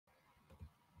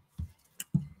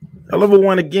Hello,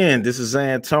 everyone. Again, this is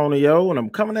Antonio, and I'm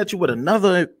coming at you with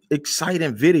another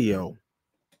exciting video.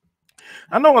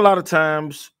 I know a lot of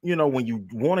times, when you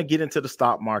want to get into the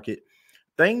stock market,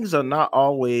 things are not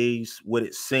always what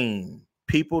it seems.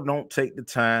 People don't take the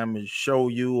time and show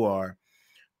you, or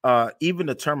even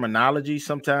the terminology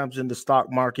sometimes in the stock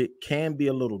market can be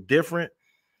a little different.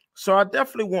 So I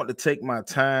definitely want to take my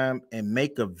time and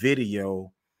make a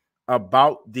video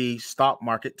about the stock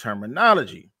market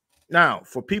terminology. Now,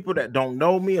 for people that don't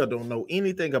know me or don't know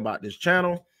anything about this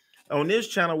channel, on this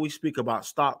channel, we speak about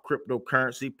stock,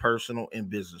 cryptocurrency, personal, and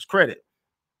business credit.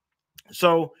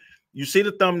 So you see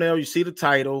the thumbnail, you see the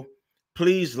title.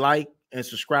 Please like and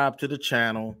subscribe to the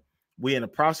channel. We're in the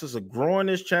process of growing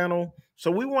this channel. So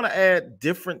we want to add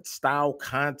different style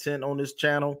content on this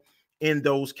channel in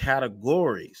those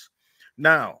categories.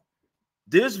 Now,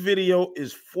 this video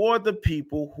is for the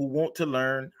people who want to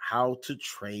learn how to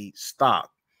trade stock.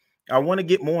 I want to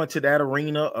get more into that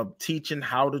arena of teaching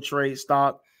how to trade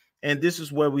stock, and this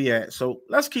is where we at. So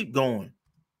let's keep going.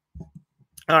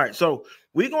 All right, so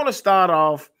we're going to start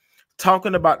off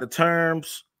talking about the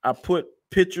terms. I put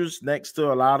pictures next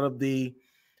to a lot of the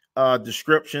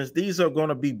descriptions. These are going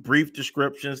to be brief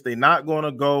descriptions. They're not going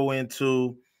to go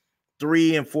into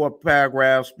 3 and 4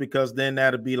 paragraphs, because then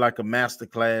that'll be like a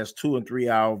masterclass, 2 and 3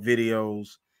 hour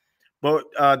videos. But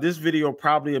this video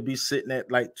probably will be sitting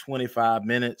at like 25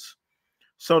 minutes.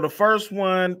 So the first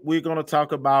one we're going to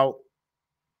talk about,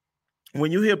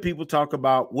 when you hear people talk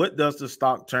about what does the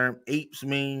stock term apes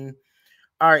mean?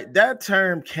 All right, that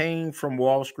term came from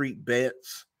Wall Street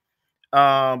Bets.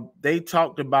 They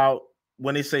talked about,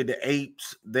 when they say the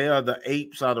apes,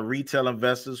 the retail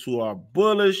investors who are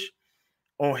bullish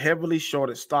on heavily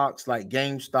shorted stocks like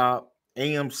GameStop,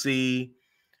 AMC,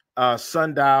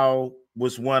 Sundial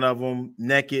was one of them.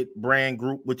 Naked Brand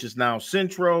Group, which is now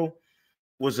Centro,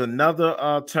 was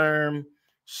another term.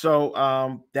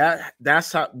 So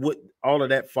that's how what all of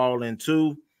that fall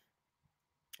into.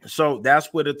 So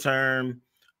that's where the term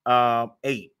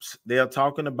apes. They're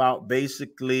talking about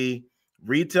basically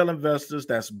retail investors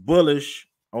that's bullish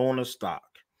on a stock.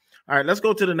 All right, let's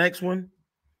go to the next one.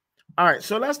 All right,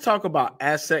 so let's talk about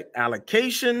asset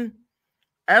allocation.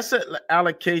 Asset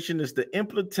allocation is the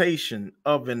implementation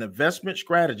of an investment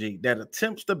strategy that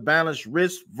attempts to balance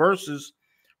risk versus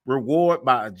reward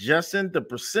by adjusting the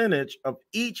percentage of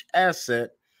each asset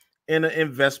in an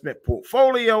investment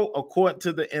portfolio according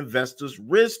to the investor's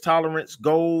risk tolerance,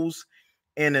 goals,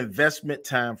 and investment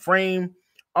time frame.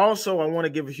 Also, I want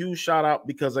to give a huge shout out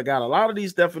because I got a lot of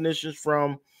these definitions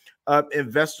from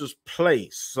Investor's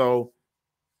Place. So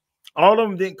all of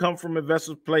them didn't come from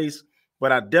Investor's Place,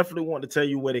 but I definitely want to tell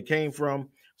you where they came from.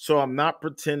 So I'm not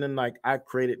pretending like I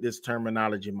created this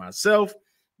terminology myself.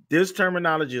 This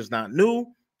terminology is not new.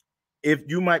 If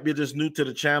you might be just new to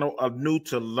the channel or new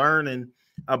to learning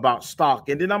about stock.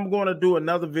 And then I'm going to do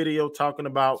another video talking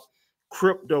about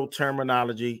crypto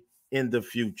terminology in the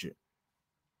future.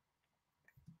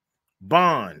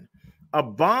 Bond. A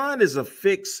bond is a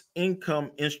fixed income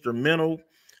instrumental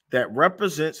that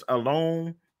represents a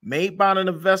loan made by an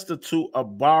investor to a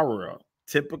borrower,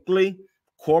 typically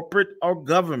corporate or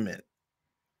government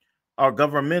or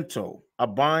governmental. A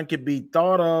bond can be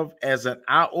thought of as an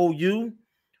IOU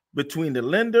between the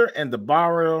lender and the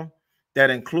borrower that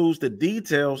includes the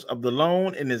details of the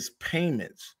loan and its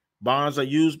payments. Bonds are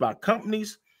used by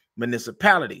companies,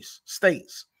 municipalities,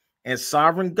 states, and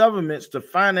sovereign governments to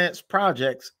finance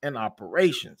projects and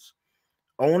operations.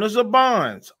 Owners of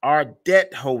bonds are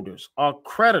debt holders or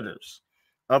creditors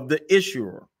of the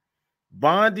issuer.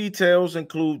 Bond details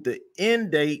include the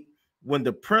end date when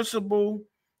the principal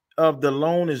of the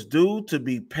loan is due to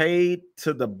be paid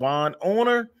to the bond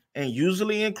owner, and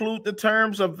usually include the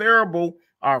terms of variable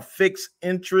or fixed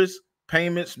interest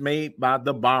payments made by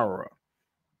the borrower.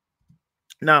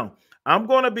 Now, I'm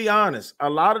going to be honest. A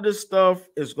lot of this stuff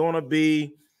is going to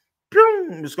be,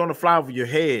 it's going to fly over your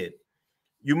head.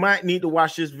 You might need to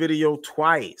watch this video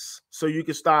twice so you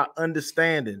can start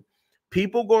understanding.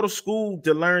 People go to school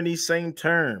to learn these same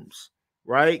terms,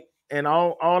 right? And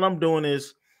all I'm doing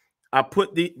is I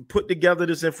put together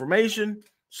this information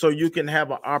so you can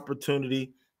have an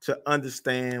opportunity to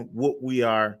understand what we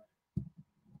are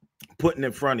putting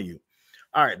in front of you.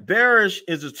 All right, bearish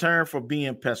is a term for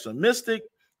being pessimistic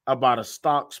about a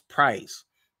stock's price,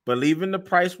 believing the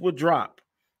price will drop.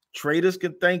 Traders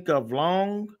can think of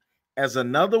long as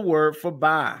another word for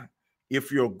buy.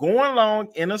 If you're going long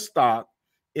in a stock,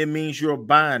 it means you're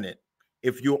buying it.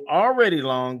 If you're already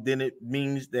long, then it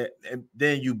means that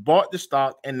then you bought the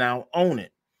stock and now own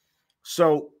it.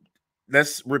 So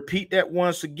let's repeat that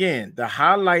once again. The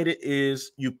highlighted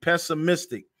is you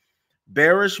pessimistic.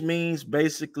 Bearish means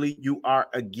basically you are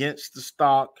against the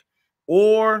stock,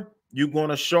 or you're going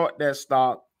to short that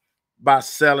stock by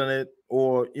selling it,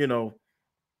 or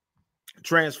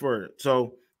transfer it.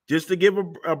 So just to give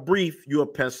a brief, you're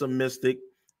pessimistic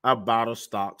about a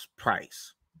stock's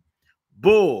price.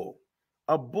 Bull.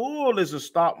 A bull is a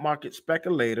stock market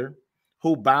speculator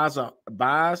who buys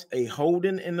a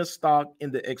holding in the stock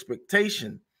in the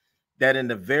expectation that in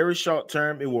the very short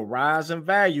term it will rise in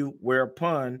value,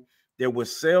 whereupon they will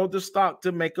sell the stock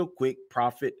to make a quick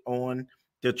profit on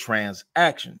the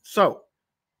transaction. So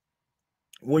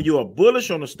when you are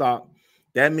bullish on the stock,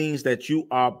 that means that you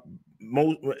are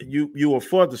you are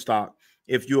for the stock.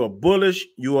 If you are bullish,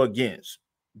 you are against.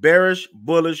 Bearish,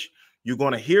 bullish, you're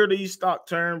going to hear these stock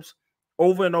terms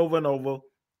over and over and over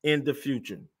in the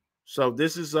future. So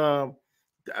this is I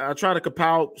try to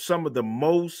compile some of the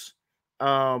most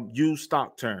used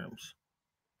stock terms.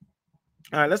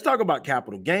 All right, let's talk about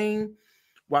capital gain.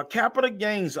 While capital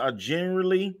gains are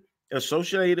generally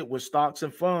associated with stocks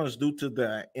and funds due to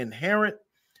the inherent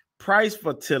price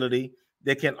volatility,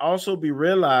 that can also be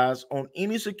realized on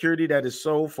any security that is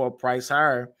sold for a price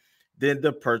higher than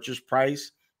the purchase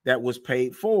price that was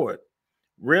paid for it.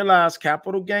 Realized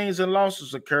capital gains and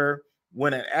losses occur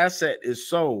when an asset is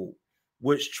sold,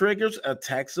 which triggers a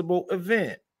taxable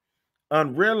event.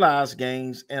 Unrealized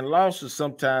gains and losses,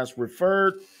 sometimes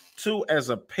referred to as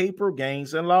a paper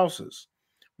gains and losses,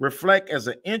 reflect as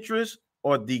an interest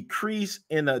or decrease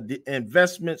in the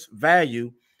investment's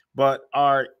value, but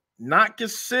are not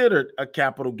considered a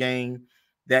capital gain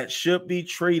that should be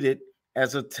treated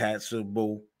as a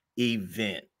taxable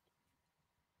event.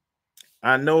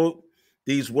 I know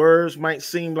these words might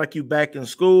seem like you back in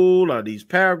school, or these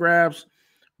paragraphs,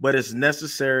 but it's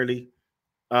necessarily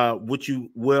what you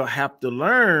will have to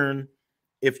learn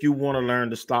if you want to learn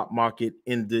the stock market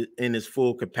in its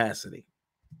full capacity.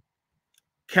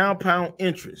 Compound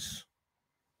interest.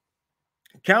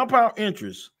 Compound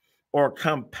interest, or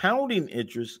compounding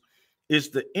interest, is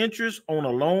the interest on a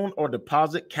loan or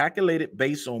deposit calculated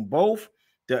based on both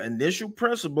the initial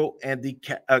principal and the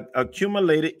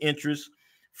accumulated interest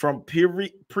from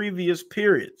previous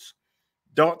periods.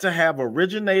 Thought to have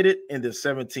originated in the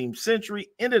 17th century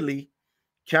in Italy,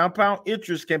 compound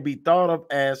interest can be thought of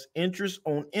as interest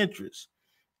on interest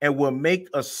and will make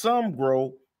a sum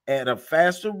grow at a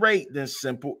faster rate than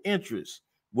simple interest,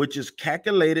 which is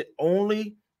calculated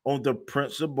only on the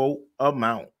principal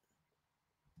amount.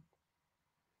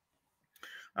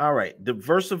 All right,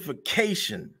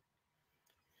 diversification.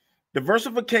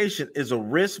 Diversification is a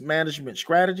risk management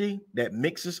strategy that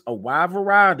mixes a wide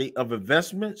variety of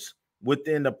investments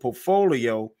within a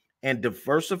portfolio, and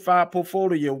diversified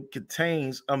portfolio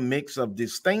contains a mix of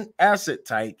distinct asset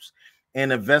types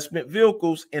and investment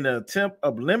vehicles in an attempt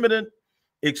of limited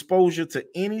exposure to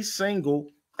any single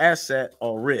asset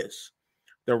or risk.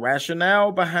 The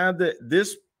rationale behind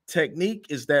this technique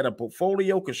is that a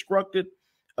portfolio constructed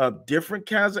of different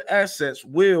kinds of assets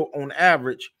will, on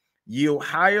average, yield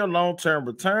higher long-term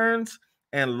returns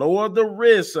and lower the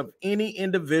risk of any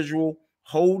individual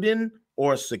holding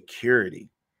or security.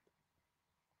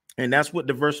 And that's what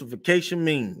diversification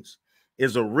means,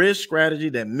 is a risk strategy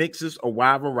that mixes a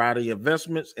wide variety of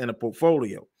investments in a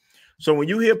portfolio. So when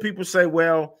you hear people say,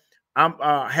 well,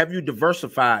 have you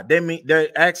diversified?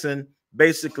 They're asking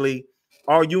basically,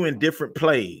 are you in different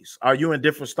plays? Are you in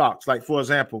different stocks? Like, for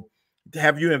example,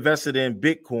 have you invested in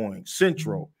Bitcoin,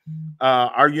 Central?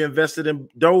 Are you invested in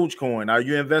Dogecoin? Are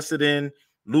you invested in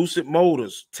Lucid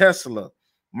Motors, Tesla,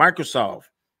 Microsoft?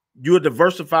 You're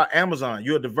diversified. Amazon,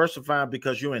 you're diversifying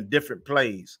because you're in different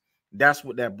plays. That's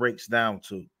what that breaks down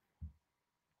to.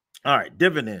 All right,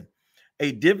 dividend.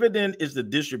 A dividend is the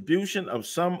distribution of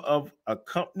some of a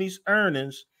company's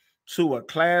earnings to a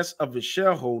class of its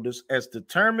shareholders as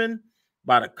determined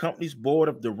by the company's board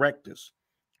of directors.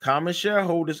 Common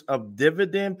shareholders of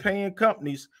dividend-paying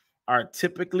companies are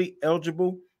typically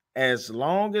eligible as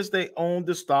long as they own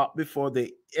the stock before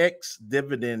the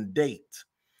ex-dividend date.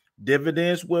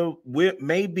 Dividends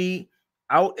may be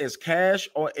out as cash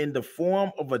or in the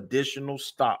form of additional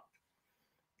stock.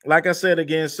 Like I said,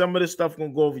 again, some of this stuff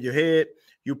gonna go over your head.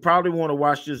 You probably want to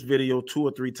watch this video 2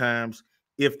 or 3 times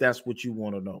if that's what you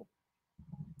want to know.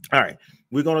 All right,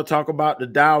 we're going to talk about the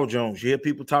Dow Jones. You hear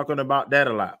people talking about that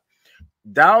a lot.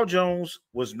 Dow Jones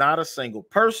was not a single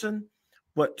person,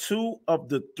 but 2 of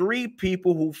the 3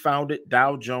 people who founded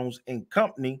Dow Jones and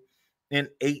Company in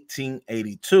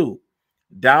 1882.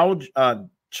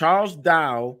 Charles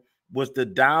Dow was the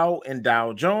Dow and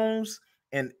Dow Jones,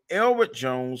 and Elwood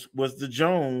Jones was the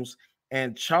Jones,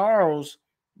 and Charles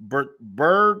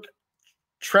Berg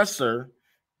Tresser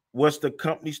was the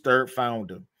company's 3rd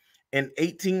founder. In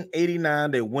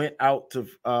 1889, they went out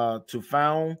to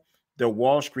found the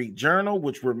Wall Street Journal,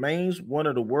 which remains one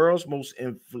of the world's most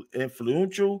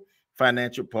influential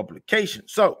financial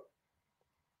publications. So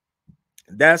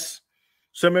that's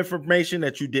some information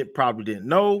that you probably didn't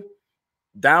know.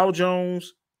 Dow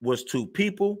Jones was two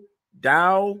people,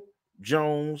 Dow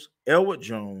Jones, Edward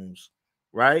Jones,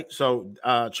 right? So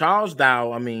Charles Dow,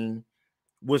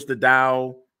 was the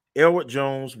Dow, Edward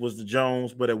Jones was the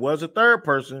Jones, but it was a third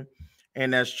person,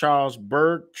 and that's Charles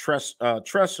Berg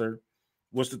Tresser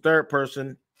was the third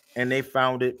person, and they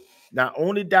founded not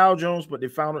only Dow Jones, but they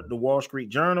founded the Wall Street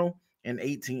Journal in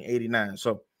 1889.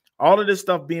 So all of this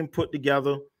stuff being put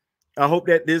together. I hope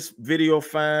that this video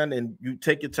fine and you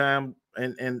take your time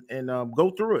and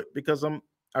go through it, because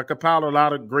I compiled a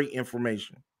lot of great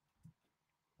information.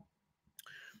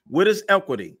 What is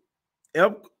equity?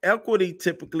 Equity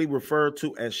typically referred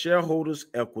to as shareholders'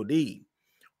 equity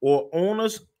or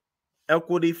owners'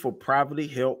 equity for privately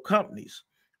held companies.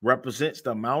 Represents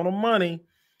the amount of money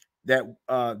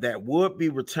that would be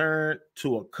returned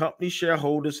to a company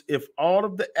shareholders if all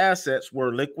of the assets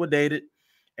were liquidated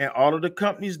and all of the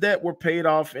company's debt were paid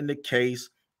off in the case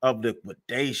of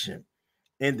liquidation.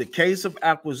 In the case of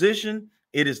acquisition,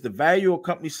 it is the value of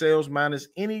company sales minus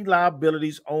any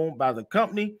liabilities owned by the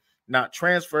company not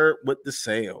transferred with the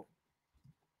sale.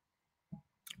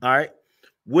 All right.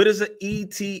 What is an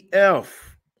ETF?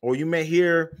 Or you may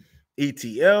hear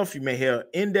ETF, you may hear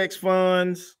index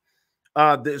funds.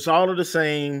 It's all of the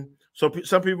same. So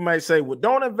some people might say, well,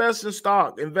 don't invest in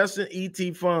stock, invest in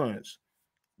ET funds.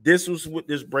 This was what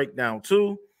this breakdown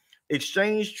too.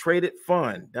 Exchange traded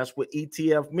fund. That's what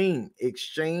ETF mean.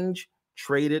 Exchange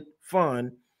traded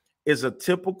fund is a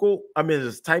typical,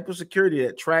 it's a type of security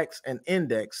that tracks an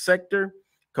index, sector,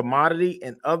 commodity,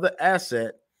 and other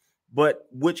asset, but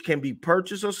which can be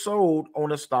purchased or sold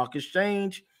on a stock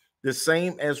exchange, the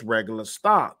same as regular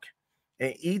stock.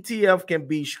 An ETF can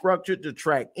be structured to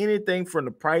track anything from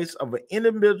the price of an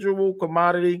individual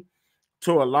commodity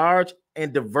to a large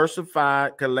and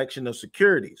diversified collection of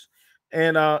securities.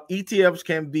 And ETFs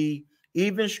can be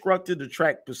even structured to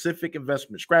track specific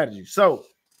investment strategies. So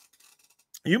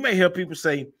you may hear people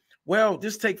say, well,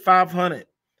 just take 500,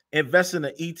 invest in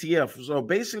an ETF. So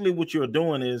basically what you're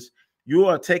doing is you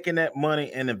are taking that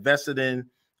money and invested in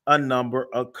a number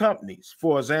of companies.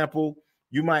 For example,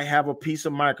 you might have a piece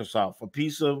of Microsoft, a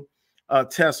piece of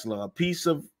Tesla, a piece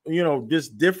of,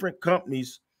 just different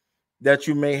companies that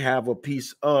you may have a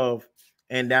piece of,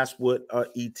 and that's what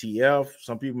ETF.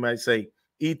 Some people might say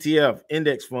ETF,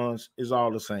 index funds, is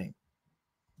all the same.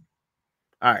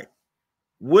 All right.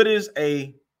 What is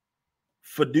a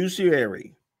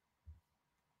fiduciary?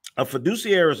 A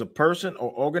fiduciary is a person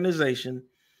or organization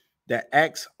that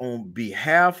acts on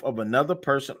behalf of another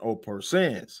person or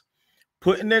persons,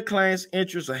 putting their clients'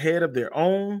 interests ahead of their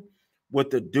own with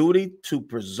the duty to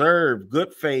preserve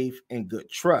good faith and good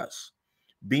trust.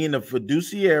 Being a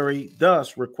fiduciary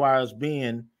thus requires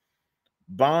being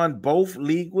bound both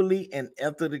legally and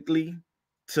ethically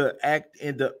to act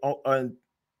in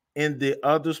the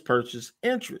other's person's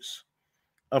interests.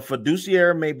 A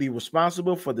fiduciary may be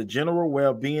responsible for the general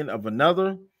well-being of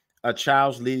another, a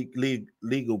child's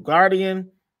legal guardian,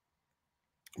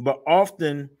 but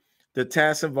often the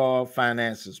tasks involve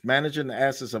finances, managing the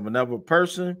assets of another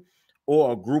person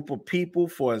or a group of people.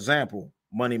 For example,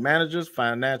 money managers,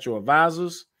 financial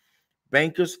advisors,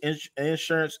 bankers,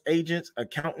 insurance agents,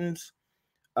 accountants,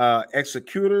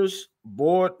 executors,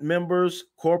 board members,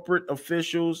 corporate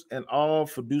officials, and all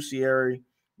fiduciary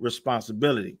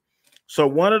responsibility. So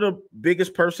one of the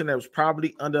biggest person that was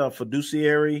probably under a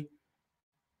fiduciary,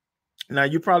 now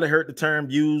you probably heard the term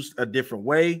used a different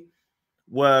way,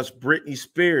 was Britney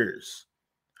Spears.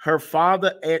 Her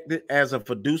father acted as a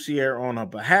fiduciary on her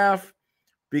behalf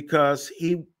because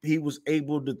he was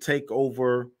able to take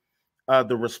over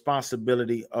the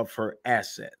responsibility of her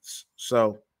assets.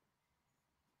 So,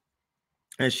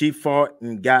 and she fought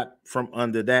and got from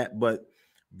under that, but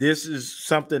this is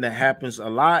something that happens a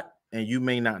lot, and you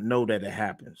may not know that it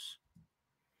happens.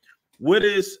 What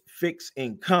is fixed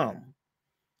income?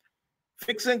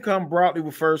 Fixed income broadly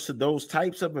refers to those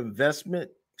types of investment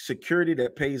security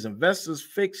that pays investors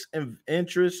fixed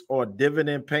interest or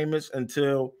dividend payments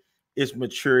until its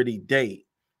maturity date.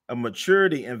 A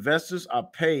maturity, investors are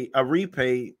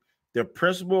repaid the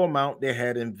principal amount they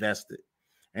had invested.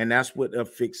 And that's what a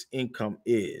fixed income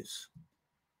is.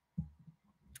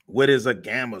 What is a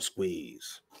gamma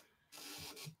squeeze?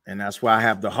 And that's why I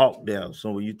have the hawk there.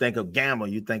 So when you think of gamma,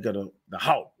 you think of the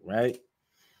hawk, right?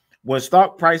 When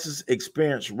stock prices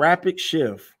experience rapid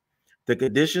shift, the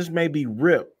conditions may be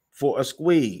ripe for a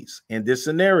squeeze. In this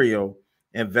scenario,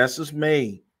 Investors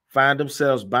may find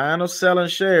themselves buying or selling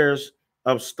shares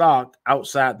of stock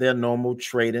outside their normal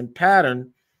trading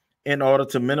pattern in order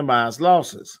to minimize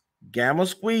losses. Gamma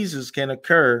squeezes can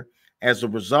occur as a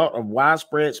result of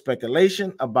widespread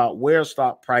speculation about where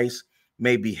stock price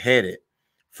may be headed.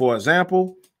 For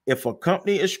example, if a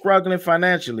company is struggling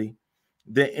financially,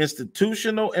 the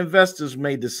institutional investors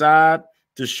may decide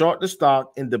to short the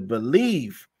stock in the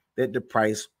belief that the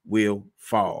price will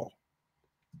fall.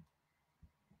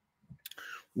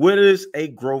 What is a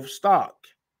growth stock?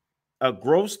 A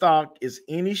growth stock is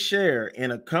any share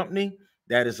in a company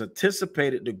that is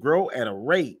anticipated to grow at a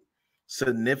rate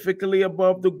significantly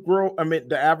above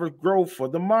the average growth for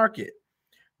the market.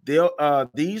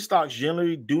 These stocks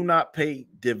generally do not pay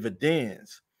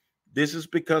dividends. This is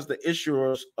because the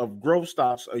issuers of growth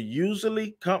stocks are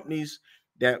usually companies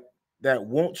that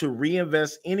want to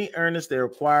reinvest any earnings they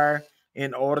acquire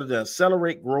in order to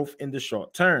accelerate growth in the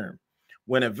short term.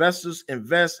 When investors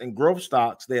invest in growth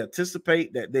stocks, they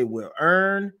anticipate that they will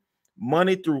earn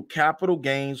money through capital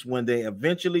gains when they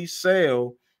eventually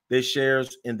sell their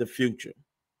shares in the future.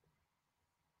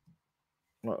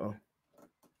 Uh-oh.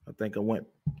 I think I went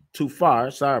too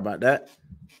far. Sorry about that.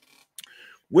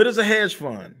 What is a hedge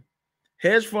fund?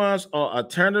 Hedge funds are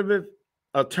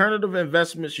alternative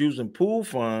investments using pool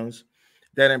funds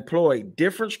that employ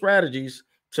different strategies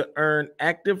to earn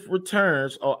active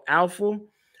returns or alpha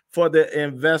for the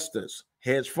investors.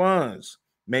 Hedge funds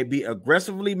may be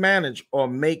aggressively managed or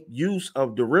make use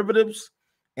of derivatives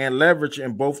and leverage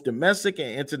in both domestic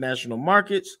and international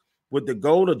markets with the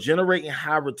goal of generating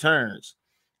high returns,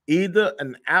 either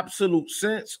an absolute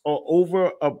sense or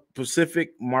over a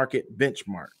specific market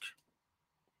benchmark.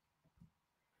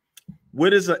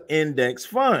 What is an index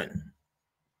fund?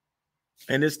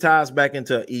 And this ties back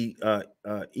into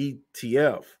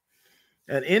ETF.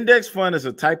 An index fund is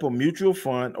a type of mutual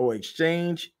fund or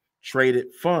exchange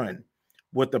traded fund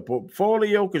with a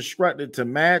portfolio constructed to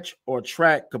match or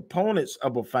track components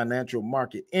of a financial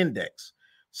market index,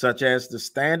 such as the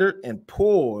Standard and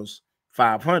Poor's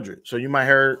 500. So you might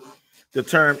heard the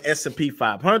term S&P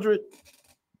 500.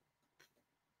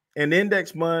 An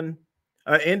index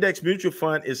mutual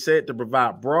fund is said to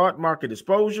provide broad market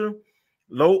exposure,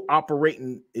 low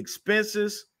operating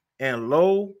expenses, and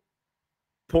low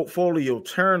portfolio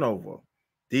turnover.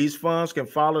 These funds can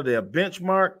follow their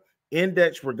benchmark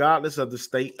index regardless of the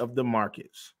state of the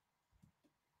markets.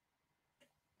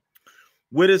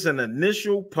 What is an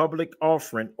initial public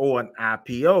offering or an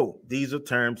IPO? These are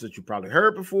terms that you probably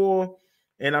heard before,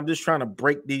 and I'm just trying to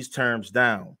break these terms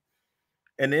down.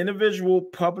 An individual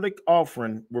public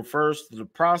offering refers to the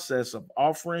process of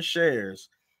offering shares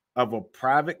of a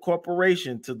private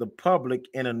corporation to the public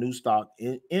in a new stock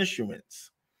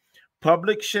issuance.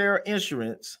 Public share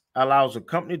issuance allows a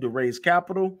company to raise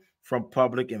capital from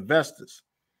public investors.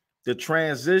 The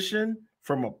transition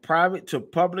from a private to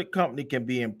public company can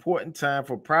be an important time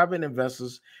for private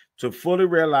investors to fully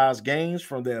realize gains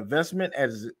from their investment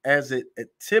as it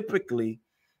typically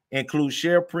includes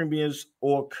share premiums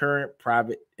or current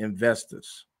private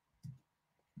investors.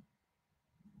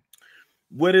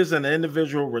 What is an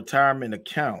individual retirement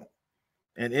account?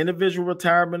 An individual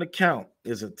retirement account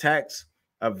is a tax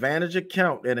advantage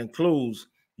account that includes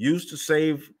use to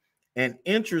save and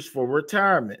interest for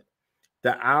retirement.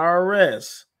 The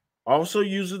IRS also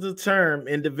uses the term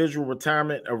individual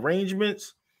retirement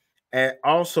arrangements and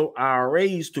also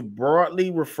IRAs to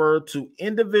broadly refer to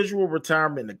individual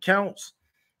retirement accounts,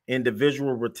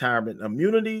 individual retirement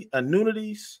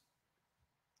annuities,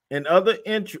 and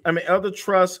other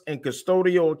trusts and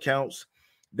custodial accounts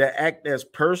that act as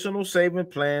personal saving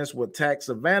plans with tax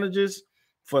advantages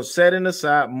for setting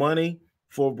aside money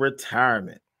for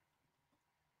retirement.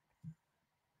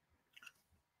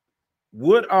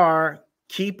 What are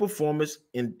key performance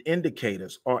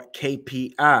indicators or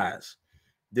KPIs?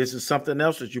 This is something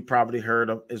else that you probably heard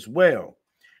of as well.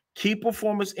 Key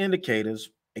performance indicators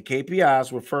and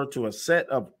KPIs refer to a set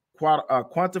of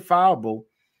quantifiable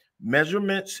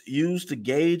measurements used to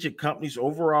gauge a company's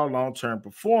overall long-term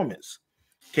performance.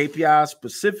 KPIs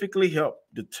specifically help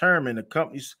determine a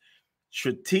company's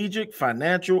strategic,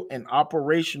 financial, and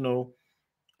operational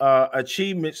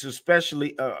achievements,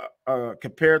 especially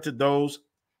compared to those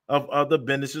of other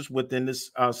businesses within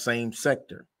this same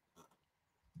sector.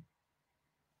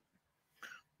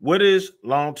 What is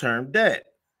long-term debt?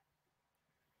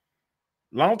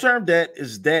 Long-term debt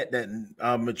is debt that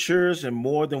matures in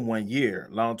more than 1 year.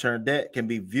 Long-term debt can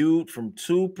be viewed from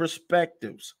two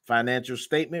perspectives: financial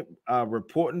statement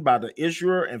reporting by the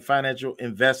issuer and financial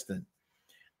investing.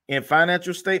 In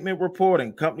financial statement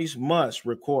reporting, companies must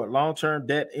record long-term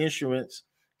debt issuance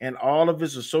and all of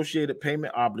its associated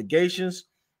payment obligations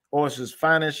or its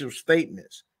financial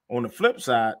statements. On the flip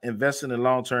side, investing in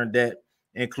long-term debt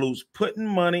includes putting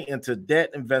money into debt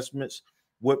investments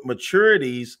with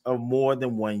maturities of more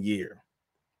than 1 year.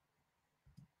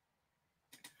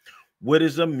 What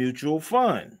is a mutual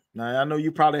fund? Now, I know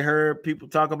you probably heard people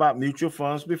talk about mutual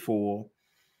funds before,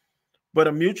 but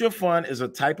a mutual fund is a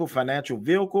type of financial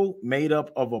vehicle made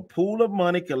up of a pool of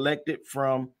money collected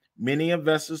from many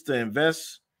investors to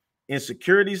invest in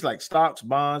securities like stocks,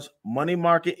 bonds, money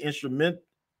market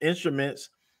instruments,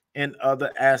 and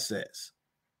other assets.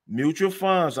 Mutual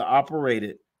funds are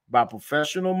operated by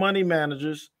professional money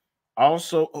managers,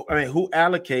 who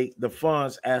allocate the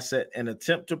fund's asset and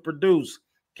attempt to produce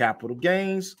capital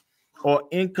gains or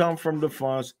income from the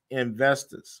fund's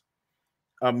investors.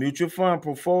 A mutual fund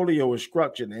portfolio is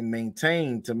structured and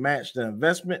maintained to match the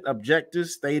investment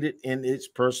objectives stated in its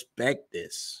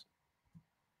prospectus.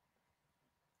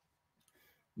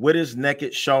 What is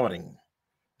naked shorting?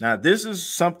 Now, this is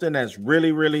something that's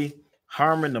really, really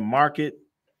harming the market.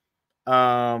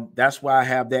 That's why I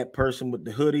have that person with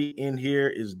the hoodie in here.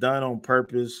 Is done on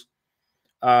purpose.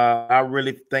 I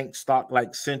really think stock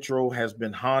like Central has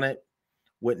been haunted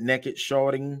with naked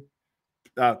shorting.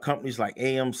 Companies like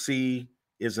AMC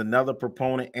is another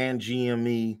proponent, and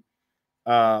GME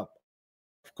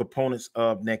components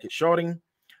of naked shorting.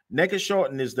 Naked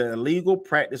shorting is the illegal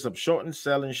practice of shorting,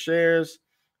 selling shares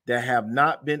that have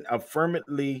not been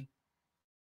affirmatively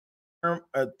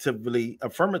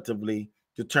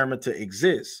determined to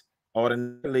exist.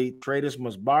 Ordinarily, traders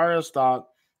must buy a stock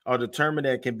or determine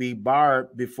that it can be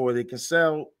borrowed before they can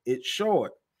sell it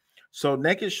short. So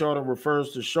naked shorting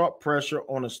refers to short pressure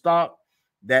on a stock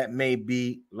that may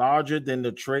be larger than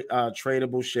the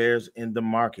tradable shares in the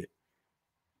market.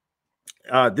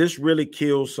 This really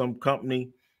kills some companies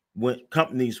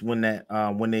when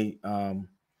they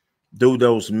do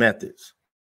those methods.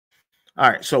 All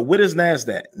right, so what is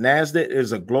NASDAQ? NASDAQ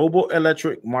is a global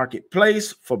electronic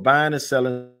marketplace for buying and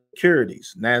selling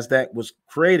securities. NASDAQ was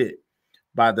created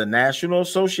by the National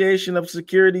Association of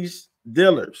Securities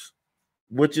Dealers,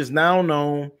 which is now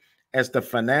known as the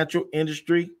Financial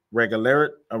Industry Regulatory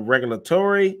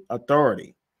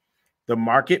Authority. The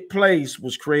marketplace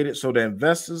was created so that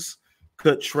investors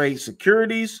could trade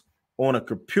securities on a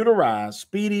computerized,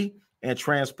 speedy, and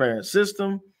transparent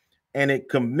system, and it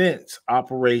commenced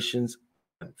operations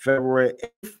on February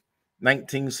 8th,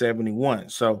 1971.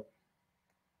 So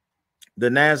the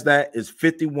NASDAQ is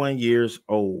 51 years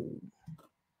old.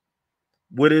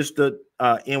 What is the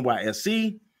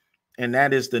NYSE? And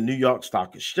that is the New York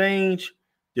Stock Exchange.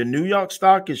 The New York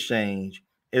Stock Exchange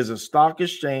is a stock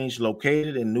exchange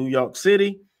located in New York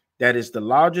City that is the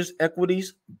largest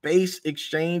equities-based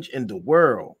exchange in the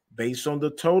world based on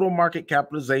the total market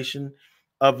capitalization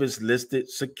of its listed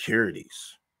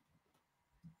securities.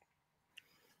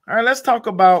 All right, let's talk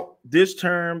about this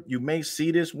term. You may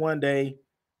see this one day,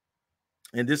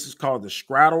 and this is called the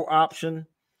straddle option.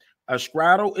 A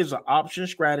straddle is an option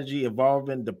strategy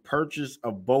involving the purchase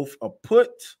of both a put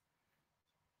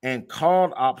and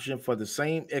call option for the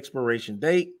same expiration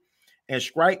date and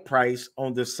strike price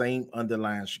on the same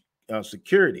underlying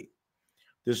security.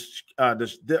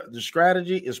 The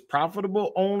strategy is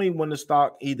profitable only when the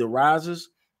stock either rises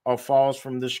or falls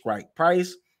from the strike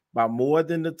price by more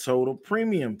than the total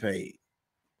premium paid.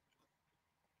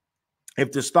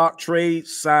 If the stock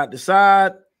trades side to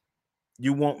side,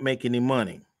 you won't make any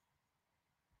money.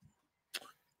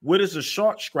 What is a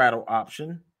short straddle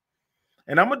option?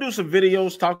 And I'm gonna do some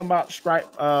videos talking about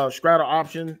straddle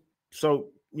option, so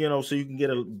you can get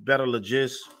a better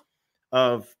gist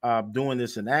of doing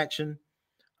this in action.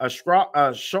 A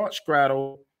short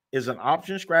straddle is an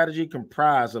option strategy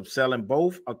comprised of selling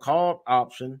both a call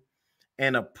option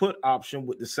and a put option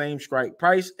with the same strike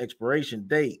price expiration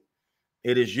date.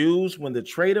 It is used when the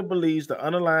trader believes the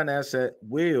underlying asset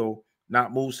will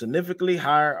not move significantly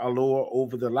higher or lower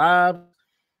over the live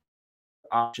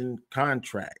option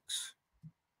contracts.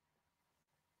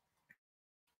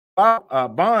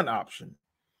 Bond option.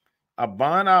 A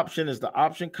bond option is the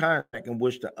option contract in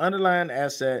which the underlying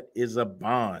asset is a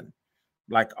bond.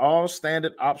 Like all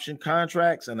standard option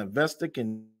contracts, an investor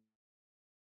can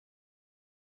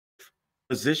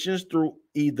positions through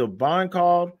either bond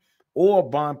call or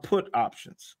bond put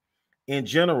options. In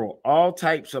general, all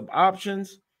types of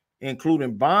options,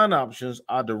 including bond options,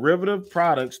 are derivative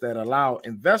products that allow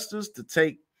investors to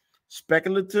take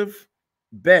speculative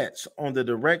bets on the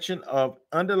direction of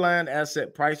underlying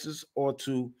asset prices or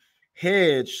to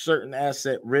hedge certain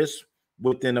asset risks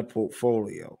within a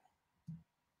portfolio.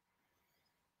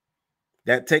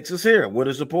 That takes us here. What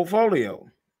is a portfolio?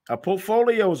 A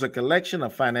portfolio is a collection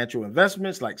of financial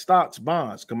investments like stocks,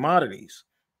 bonds, commodities,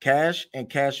 cash, and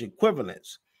cash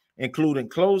equivalents, including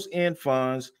closed-end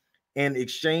funds and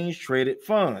exchange-traded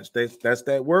funds. That's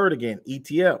that word again,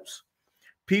 ETFs.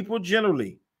 People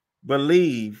generally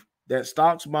believe that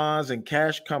stocks, bonds, and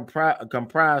cash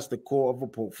comprise the core of a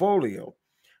portfolio.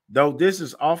 Though this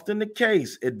is often the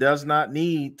case, it does not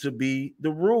need to be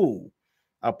the rule.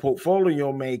 A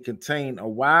portfolio may contain a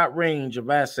wide range of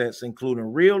assets,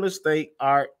 including real estate,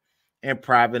 art, and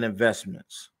private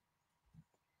investments.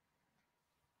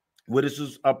 What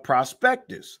is a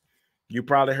prospectus? You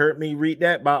probably heard me read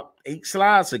that about 8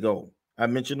 slides ago. I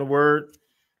mentioned the word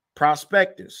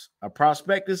prospectus. A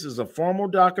prospectus is a formal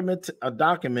document,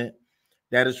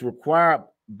 that is required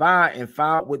by and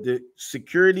filed with the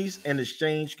Securities and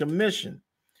Exchange Commission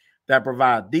that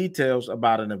provide details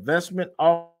about an investment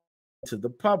offer to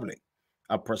the public.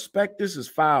 A prospectus is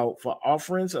filed for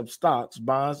offerings of stocks,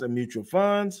 bonds, and mutual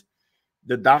funds.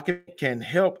 The document can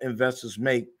help investors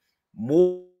make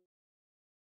more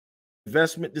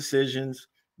investment decisions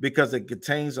because it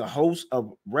contains a host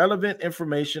of relevant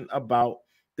information about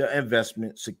the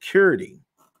investment security.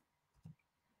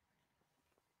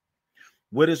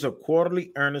 What is a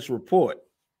quarterly earnings report?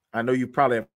 I know you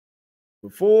probably have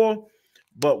before,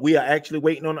 but we are actually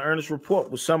waiting on the earnings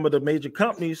report with some of the major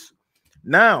companies.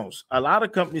 Now, a lot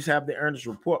of companies have the earnings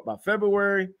report by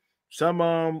February. Some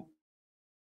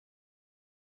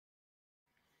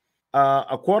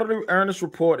a quarterly earnings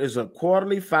report is a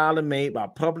quarterly filing made by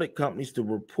public companies to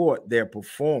report their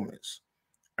performance.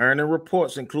 Earning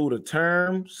reports include a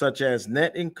term such as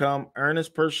net income, earnings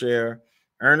per share,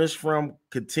 earnings from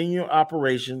continuing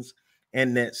operations,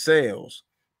 and net sales.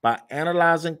 By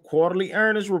analyzing quarterly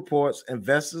earnings reports,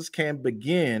 investors can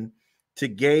begin to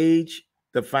gauge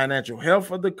the financial health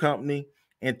of the company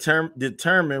and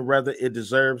determine whether it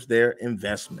deserves their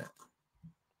investment.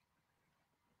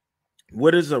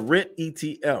 What is a REIT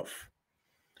ETF?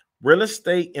 Real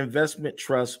estate investment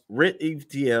trust, REIT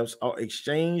ETFs, are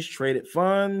exchange-traded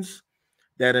funds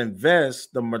that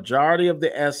invest the majority of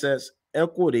the assets,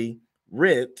 equity,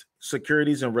 REIT,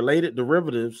 securities, and related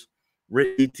derivatives.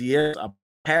 REIT ETFs are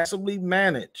passively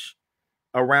managed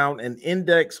around an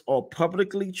index or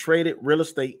publicly traded real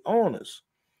estate owners.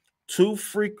 Two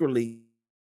frequently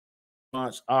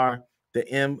are the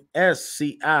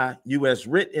MSCI US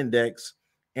REIT Index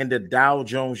and the Dow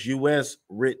Jones US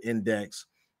REIT Index,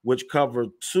 which cover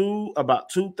about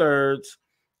two-thirds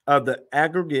of the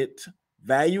aggregate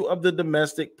value of the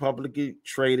domestic publicly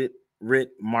traded REIT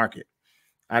market.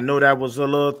 I know that was a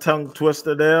little tongue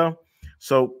twister there,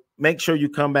 so make sure you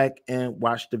come back and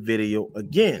watch the video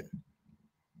again.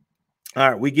 All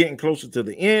right, we're getting closer to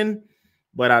the end,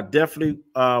 but I definitely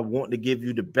want to give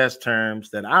you the best terms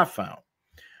that I found.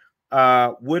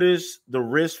 What is the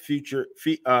risk-free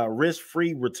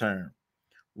return?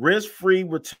 Risk-free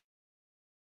return,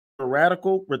 a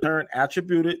radical return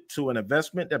attributed to an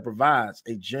investment that provides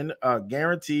a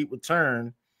guaranteed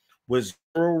return with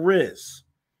zero risk.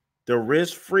 The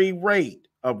risk-free rate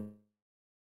of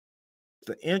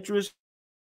the interest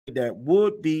that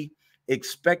would be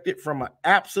expected from an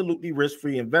absolutely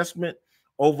risk-free investment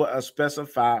over a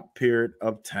specified period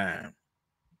of time.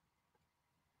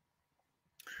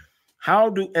 How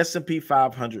do S&P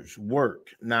 500s work?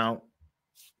 Now,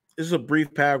 this is a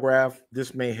brief paragraph.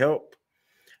 This may help.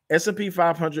 S&P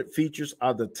 500 features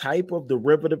are the type of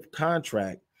derivative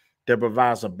contract that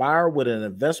provides a buyer with an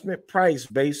investment price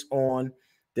based on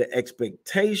the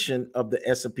expectation of the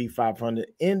S&P 500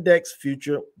 index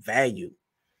future value.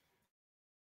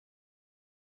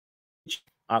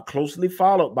 Are closely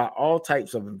followed by all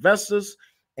types of investors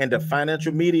and the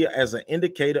financial media as an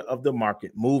indicator of the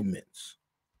market movements.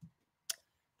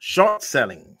 Short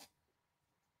selling.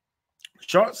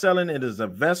 Short selling is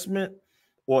investment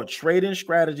or trading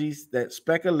strategies that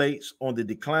speculates on the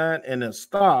decline in a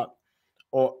stock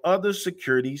or other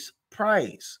securities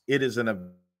price. It is an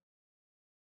event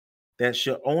that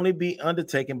should only be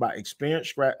undertaken by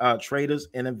experienced traders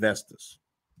and investors.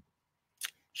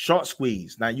 Short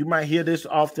squeeze. Now, you might hear this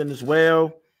often as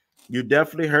well. You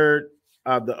definitely heard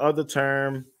the other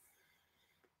term,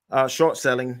 short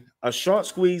selling. A short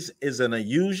squeeze is an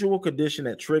unusual condition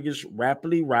that triggers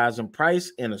rapidly rising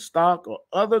price in a stock or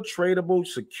other tradable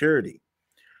security.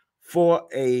 For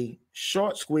a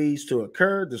short squeeze to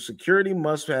occur, the security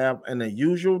must have an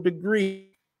unusual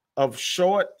degree of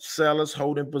short sellers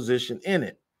holding position in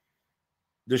it.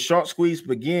 The short squeeze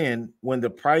begins when the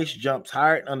price jumps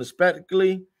higher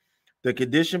unexpectedly. The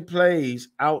condition plays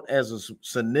out as a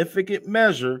significant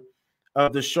measure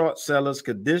of the short seller's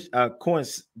condition.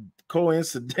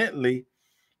 Coincidentally,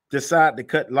 decide to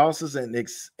cut losses and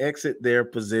exit their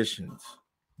positions.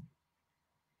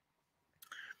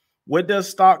 What does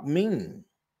stock mean?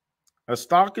 A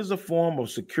stock is a form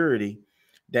of security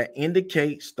that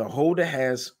indicates the holder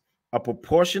has a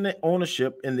proportionate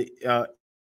ownership in the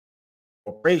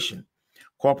corporation.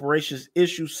 Corporations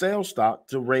issue sales stock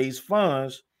to raise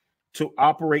funds to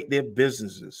operate their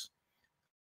businesses.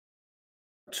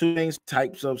 Two main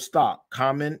types of stock,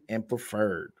 common and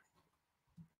preferred.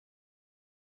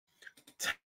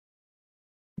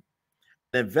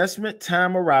 The investment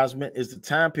time horizon is the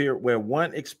time period where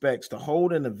one expects to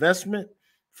hold an investment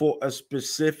for a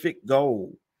specific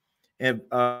goal. And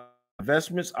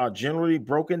investments are generally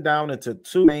broken down into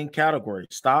two main categories: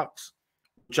 stocks,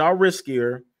 which are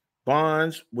riskier,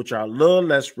 bonds, which are a little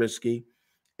less risky,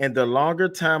 and the longer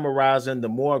time horizon, the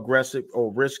more aggressive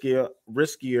or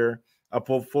riskier a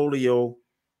portfolio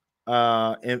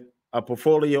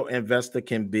investor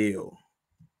can build.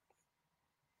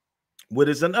 What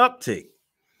is an uptick?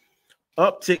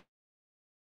 Uptick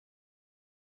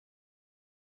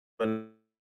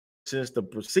since the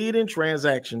preceding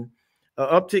transaction, an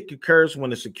uptick occurs when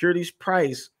the security's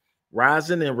price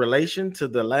rising in relation to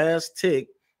the last tick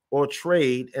or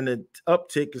trade, and the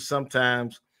uptick is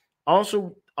sometimes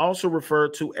also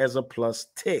referred to as a plus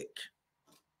tick.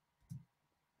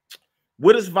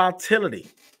 What is volatility?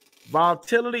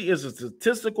 Volatility is a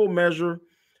statistical measure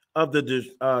of the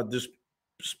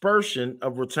dispersion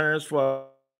of returns for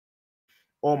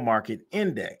or market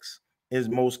index.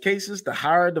 In most cases, the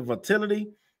higher the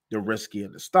volatility, the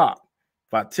riskier the stock.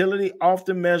 Volatility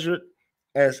often measured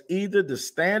as either the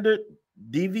standard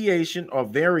deviation or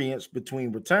variance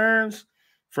between returns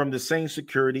from the same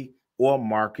security or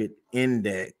market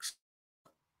index.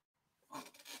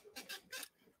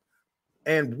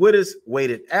 And what is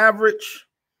weighted average?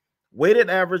 Weighted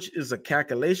average is a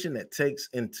calculation that takes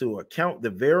into account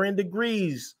the varying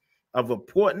degrees of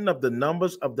importance of the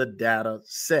numbers of the data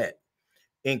set.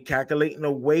 In calculating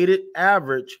a weighted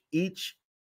average, each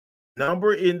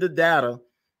number in the data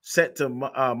set to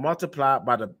multiply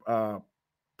by the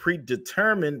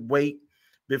predetermined weight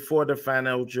before the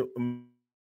financial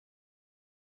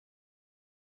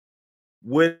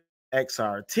with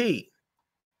XRT.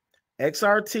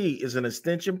 XRT is an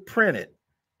extension printed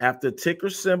after ticker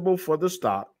symbol for the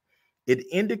stock. It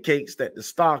indicates that the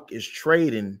stock is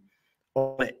trading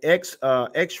on an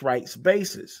X-rights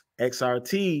basis.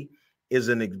 XRT is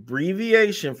an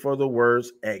abbreviation for the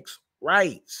words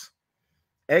X-rights.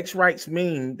 X-rights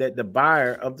mean that the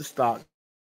buyer of the stock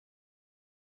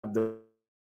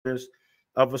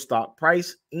of a stock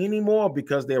price anymore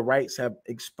because their rights have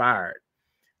expired.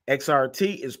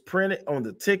 XRT is printed on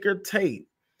the ticker tape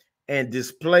and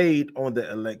displayed on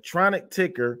the electronic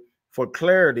ticker for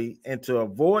clarity and to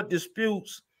avoid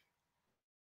disputes,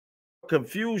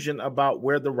 confusion about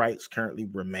where the rights currently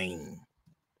remain.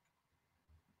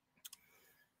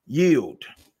 Yield.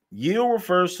 Yield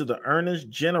refers to the earnings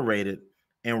generated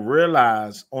and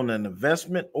realized on an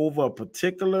investment over a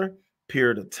particular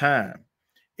period of time.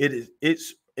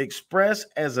 It's expressed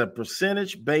as a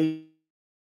percentage based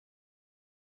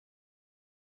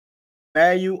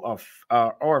value of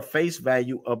or face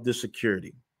value of the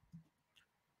security.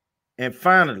 And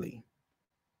finally,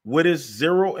 what is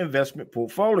zero investment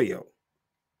portfolio?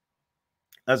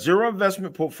 A zero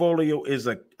investment portfolio is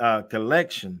a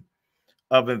collection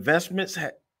of investments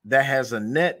that has a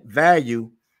net value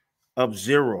of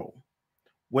zero.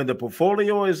 When the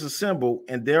portfolio is assembled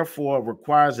and therefore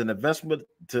requires an investment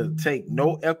to take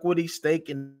no equity stake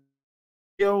in.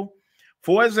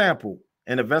 For example,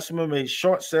 an investment may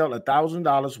short sell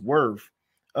 $1,000 worth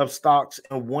of stocks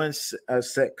in one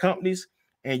set companies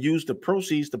and use the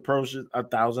proceeds to purchase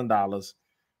 $1,000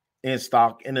 in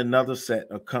stock in another set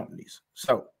of companies.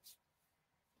 So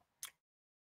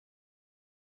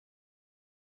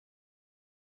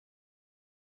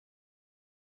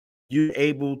you're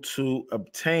able to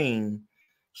obtain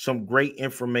some great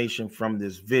information from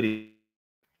this video.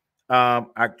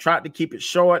 I tried to keep it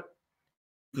short.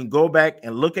 You can go back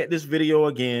and look at this video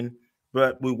again,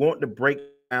 but we want to break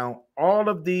down all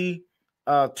of the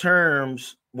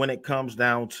terms when it comes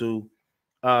down to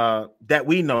that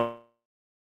we know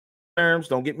terms,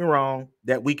 don't get me wrong,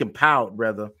 that we compiled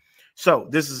rather. So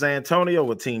this is Antonio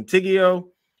with Team Tiggio.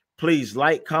 Please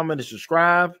like, comment, and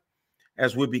subscribe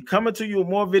as we'll be coming to you with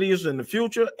more videos in the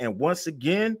future. And once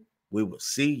again, we will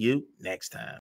see you next time.